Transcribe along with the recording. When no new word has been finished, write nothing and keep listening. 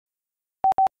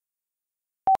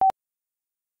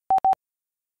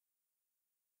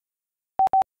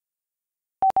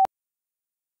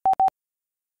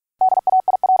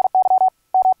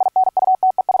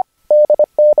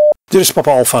Dit is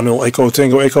Papa Alpha 0 Echo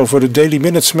Tango Echo voor de Daily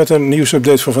Minutes met een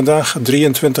nieuwsupdate voor vandaag,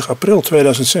 23 april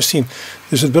 2016.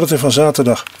 Dit is het bulletin van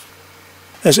zaterdag.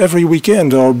 As every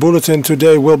weekend, our bulletin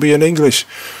today will be in English.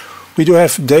 We do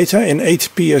have data in 8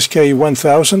 PSK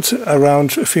 1000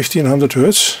 around 1500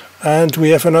 Hz, and we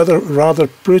have another rather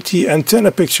pretty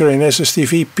antenna picture in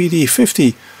SSTV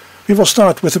PD50. We will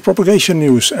start with the propagation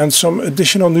news and some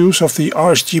additional news of the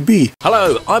RSGB.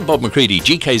 Hello, I'm Bob McCready,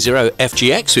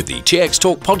 GK0FGX, with the TX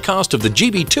Talk podcast of the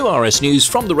GB2RS news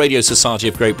from the Radio Society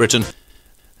of Great Britain.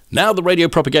 Now the radio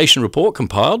propagation report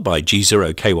compiled by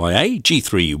G0KYA,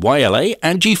 G3YLA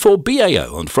and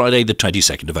G4BAO on Friday the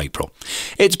 22nd of April.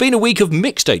 It's been a week of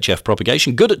mixed HF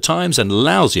propagation, good at times and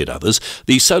lousy at others.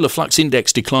 The solar flux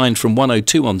index declined from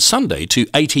 102 on Sunday to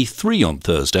 83 on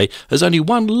Thursday, as only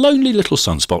one lonely little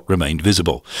sunspot remained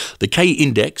visible. The K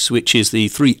index, which is the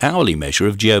 3-hourly measure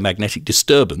of geomagnetic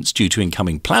disturbance due to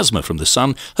incoming plasma from the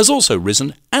sun, has also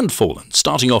risen and fallen,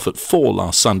 starting off at 4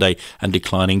 last Sunday and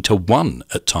declining to 1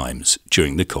 at times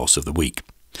during the course of the week.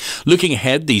 Looking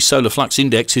ahead, the solar flux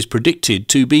index is predicted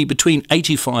to be between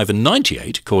 85 and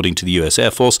 98, according to the US Air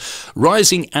Force,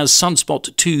 rising as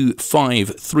sunspot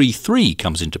 2533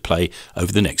 comes into play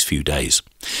over the next few days.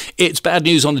 It's bad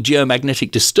news on the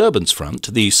geomagnetic disturbance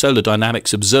front. The Solar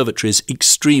Dynamics Observatory's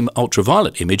extreme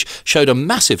ultraviolet image showed a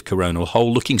massive coronal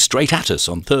hole looking straight at us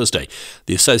on Thursday.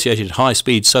 The associated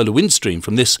high-speed solar wind stream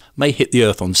from this may hit the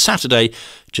Earth on Saturday,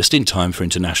 just in time for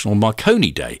International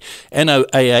Marconi Day.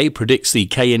 NOAA predicts the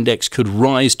K-index could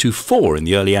rise to 4 in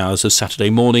the early hours of Saturday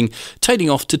morning,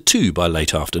 tailing off to 2 by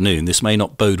late afternoon. This may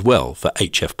not bode well for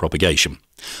HF propagation.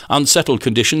 Unsettled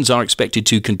conditions are expected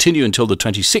to continue until the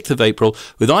 26th of April,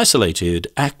 with isolated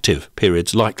active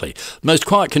periods likely. Most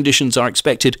quiet conditions are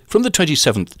expected from the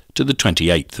 27th to the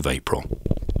 28th of April.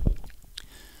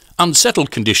 Unsettled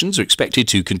conditions are expected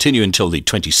to continue until the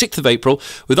 26th of April,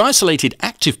 with isolated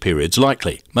active periods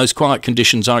likely. Most quiet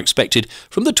conditions are expected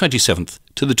from the 27th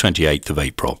to the 28th of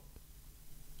April.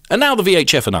 And now the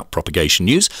VHF and up propagation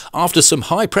news. After some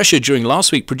high pressure during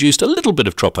last week produced a little bit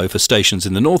of tropo for stations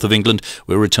in the north of England,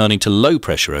 we're returning to low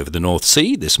pressure over the North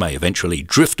Sea. This may eventually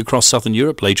drift across southern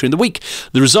Europe later in the week.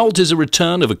 The result is a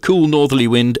return of a cool northerly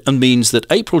wind and means that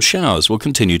April showers will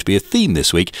continue to be a theme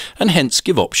this week and hence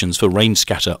give options for rain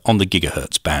scatter on the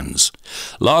gigahertz bands.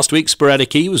 Last week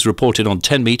sporadic E was reported on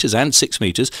 10 metres and 6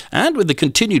 metres, and with the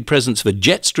continued presence of a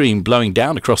jet stream blowing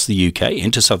down across the UK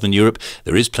into southern Europe,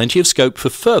 there is plenty of scope for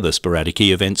further sporadic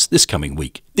E events this coming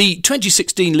week. The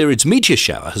 2016 Lyrids meteor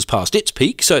shower has passed its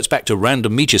peak, so it's back to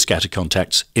random meteor scatter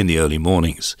contacts in the early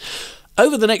mornings.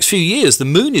 Over the next few years, the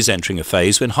Moon is entering a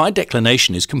phase when high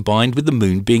declination is combined with the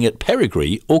Moon being at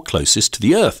perigee or closest to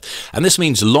the Earth. And this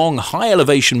means long,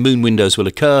 high-elevation Moon windows will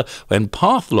occur when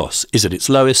path loss is at its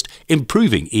lowest,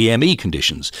 improving EME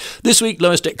conditions. This week,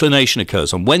 lowest declination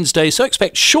occurs on Wednesday, so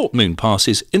expect short Moon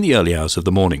passes in the early hours of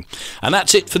the morning. And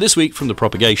that's it for this week from the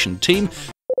propagation team.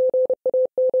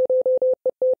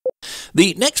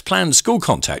 The next planned school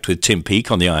contact with Tim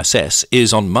Peake on the ISS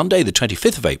is on Monday the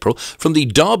 25th of April from the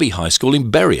Derby High School in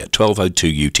Bury at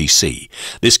 12:02 UTC.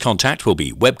 This contact will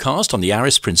be webcast on the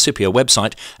Aris Principia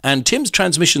website, and Tim's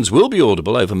transmissions will be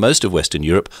audible over most of Western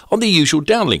Europe on the usual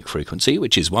downlink frequency,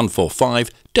 which is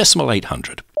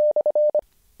 145.800.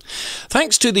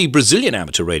 Thanks to the Brazilian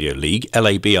Amateur Radio League,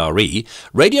 LABRE,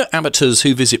 radio amateurs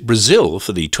who visit Brazil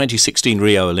for the 2016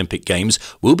 Rio Olympic Games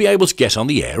will be able to get on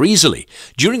the air easily.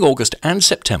 During August and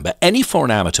September, any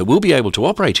foreign amateur will be able to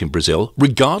operate in Brazil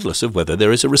regardless of whether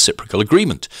there is a reciprocal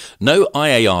agreement. No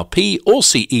IARP or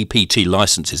CEPT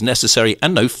license is necessary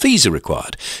and no fees are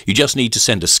required. You just need to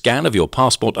send a scan of your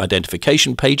passport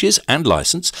identification pages and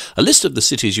license, a list of the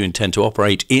cities you intend to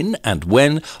operate in and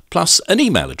when, plus an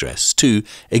email address to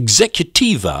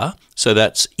Executiva, so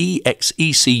that's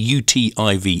EXECUTIVA,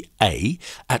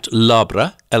 at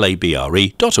labra,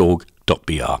 labre.org.br.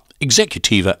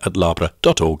 Executiva at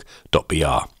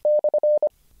labra.org.br.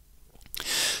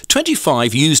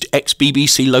 25 used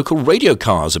ex-BBC local radio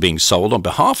cars are being sold on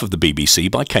behalf of the BBC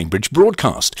by Cambridge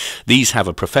Broadcast. These have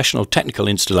a professional technical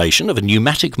installation of a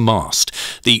pneumatic mast.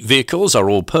 The vehicles are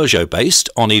all Peugeot-based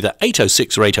on either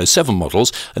 806 or 807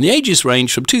 models, and the ages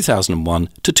range from 2001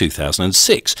 to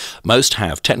 2006. Most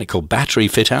have technical battery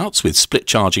fit-outs with split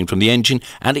charging from the engine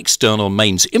and external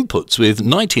mains inputs with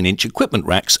 19-inch equipment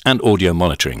racks and audio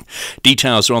monitoring.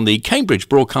 Details are on the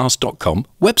cambridgebroadcast.com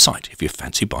website if you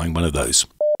fancy buying one of those.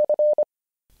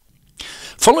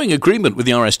 Following agreement with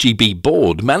the RSGB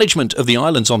board, management of the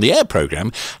Islands on the Air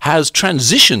programme has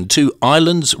transitioned to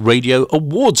Islands Radio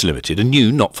Awards Limited, a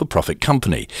new not-for-profit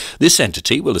company. This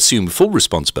entity will assume full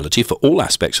responsibility for all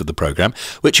aspects of the programme,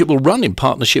 which it will run in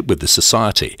partnership with the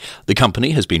Society. The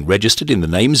company has been registered in the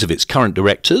names of its current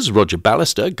directors, Roger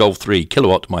Ballister, Golf 3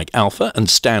 Kilowatt Mike Alpha, and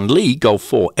Stan Lee, Golf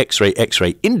 4 X-Ray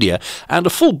X-Ray India, and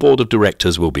a full board of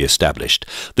directors will be established.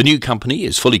 The new company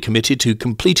is fully committed to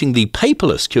completing the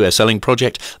paperless QSLing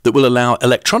project that will allow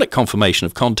electronic confirmation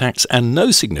of contacts, and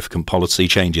no significant policy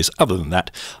changes other than that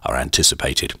are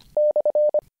anticipated.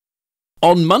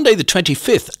 On Monday the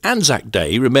 25th, Anzac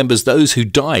Day remembers those who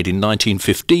died in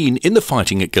 1915 in the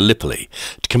fighting at Gallipoli.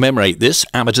 To commemorate this,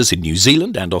 amateurs in New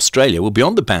Zealand and Australia will be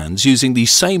on the bands using the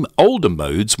same older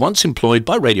modes once employed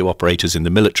by radio operators in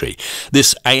the military.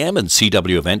 This AM and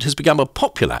CW event has become a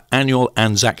popular annual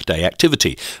Anzac Day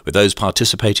activity, with those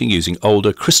participating using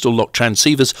older crystal lock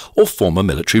transceivers or former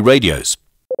military radios.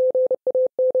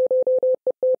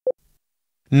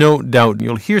 No doubt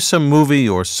you'll hear some movie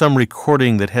or some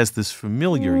recording that has this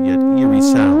familiar yet eerie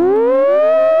sound.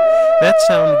 That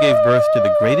sound gave birth to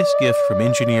the greatest gift from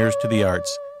engineers to the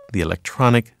arts, the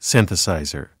electronic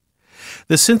synthesizer.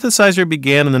 The synthesizer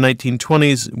began in the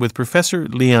 1920s with Professor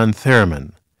Leon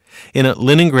Theremin. In a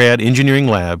Leningrad engineering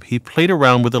lab, he played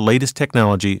around with the latest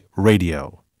technology,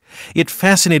 radio. It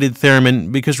fascinated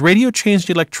Theremin because radio changed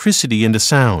electricity into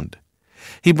sound.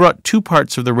 He brought two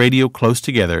parts of the radio close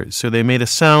together so they made a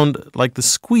sound like the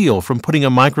squeal from putting a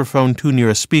microphone too near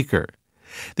a speaker.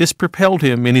 This propelled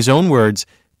him, in his own words,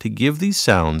 to give these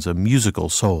sounds a musical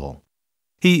soul.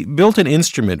 He built an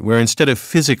instrument where instead of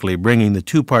physically bringing the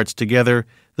two parts together,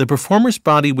 the performer's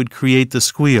body would create the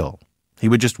squeal. He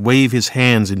would just wave his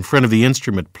hands in front of the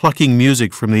instrument, plucking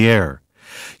music from the air.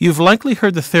 You've likely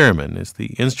heard the theremin, as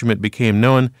the instrument became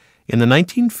known, in the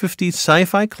 1950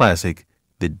 sci-fi classic,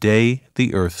 The Day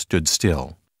the Earth Stood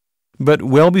Still. But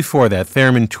well before that,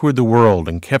 theremin toured the world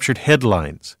and captured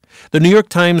headlines. The New York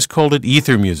Times called it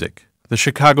ether music. The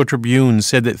Chicago Tribune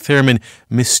said that theremin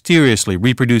mysteriously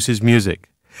reproduces music.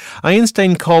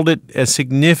 Einstein called it as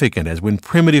significant as when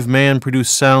primitive man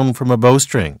produced sound from a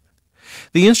bowstring.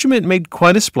 The instrument made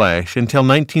quite a splash until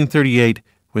 1938,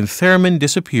 when theremin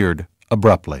disappeared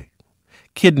abruptly.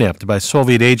 Kidnapped by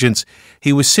Soviet agents,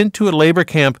 he was sent to a labor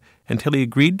camp until he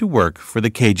agreed to work for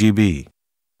the KGB.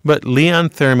 But Leon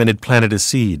Theremin had planted a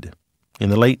seed. In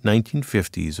the late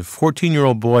 1950s, a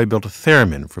 14-year-old boy built a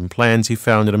theremin from plans he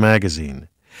found in a magazine.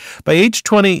 By age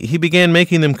 20, he began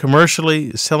making them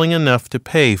commercially, selling enough to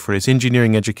pay for his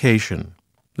engineering education.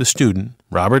 The student,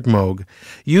 Robert Moog,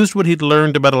 used what he'd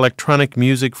learned about electronic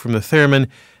music from the theremin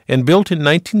and built in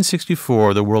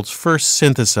 1964 the world's first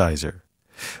synthesizer.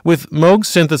 With Moog's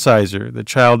synthesizer, the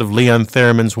child of Leon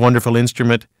Theremin's wonderful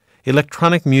instrument,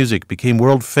 electronic music became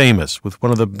world famous with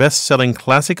one of the best-selling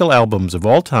classical albums of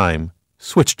all time,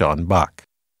 Switched On Bach.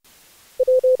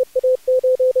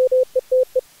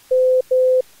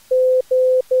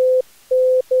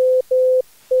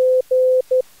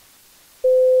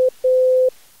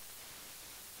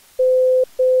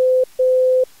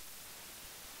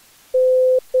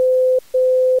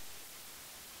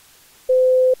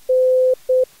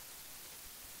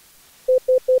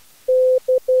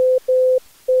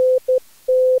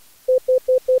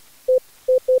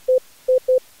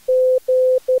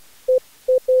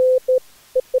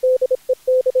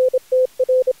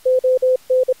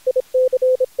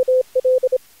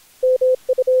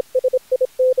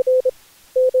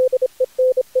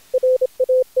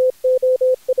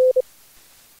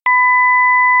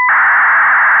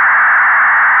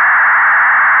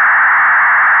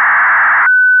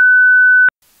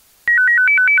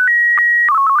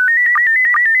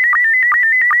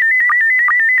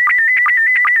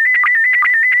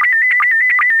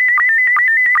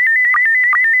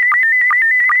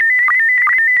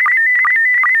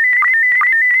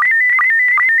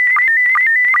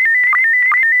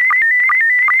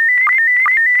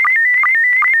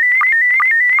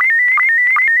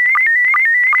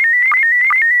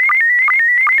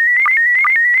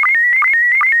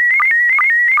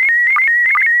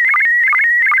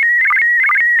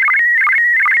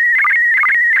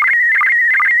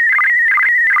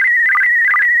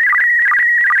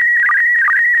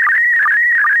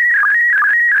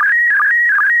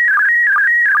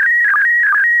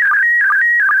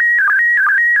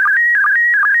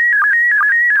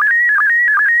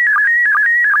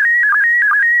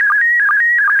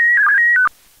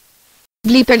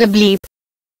 Blieper de bliep.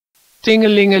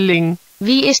 Tingelingeling.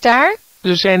 Wie is daar?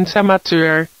 De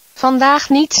zendamateur. Vandaag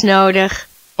niets nodig.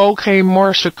 Ook geen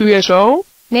morse QSO?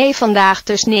 Nee, vandaag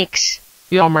dus niks.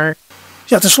 Jammer.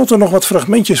 Ja, tenslotte nog wat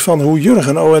fragmentjes van hoe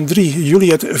Jurgen ON3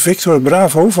 Juliet Victor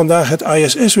Bravo vandaag het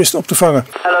ISS wist op te vangen.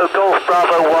 Hello, Golf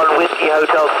Bravo 1 Whiskey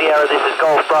Hotel Sierra. This is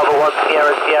Golf Bravo 1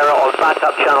 Sierra Sierra on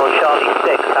backup channel Charlie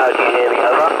 6. How do you hear me?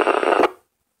 Over.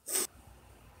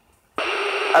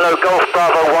 Hello, Golf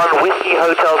Bravo 1 Whiskey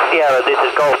Hotel Sierra. This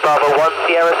is Golf Bravo 1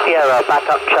 Sierra Sierra,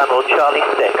 backup channel Charlie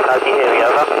 6. How do you hear me?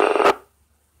 Over.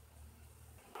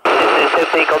 This is Tim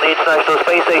Peake on the International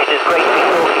Space Station. It's great to be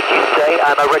talking to you today,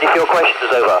 and I'm ready for your questions.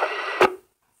 Over.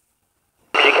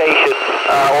 Education,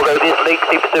 although this link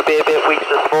seems to be a bit weak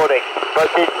this morning, but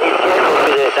in general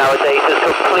with it nowadays has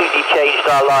completely changed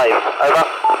our lives. Over.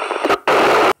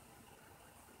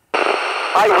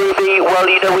 Hi Ruby, well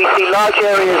you know we see large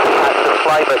areas impacts of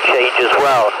climate change as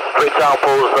well. For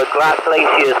example, the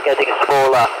glaciers getting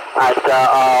smaller and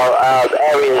our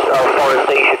areas of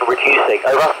forestation reducing.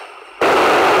 Over.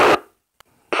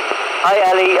 Hi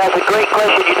Ellie, that's a great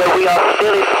question. You know, we are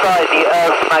still inside the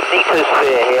Earth's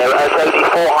magnetosphere here, as only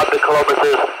 400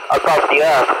 kilometers above the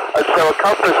Earth, and so a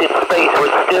compass in space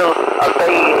would still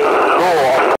obey its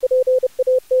law of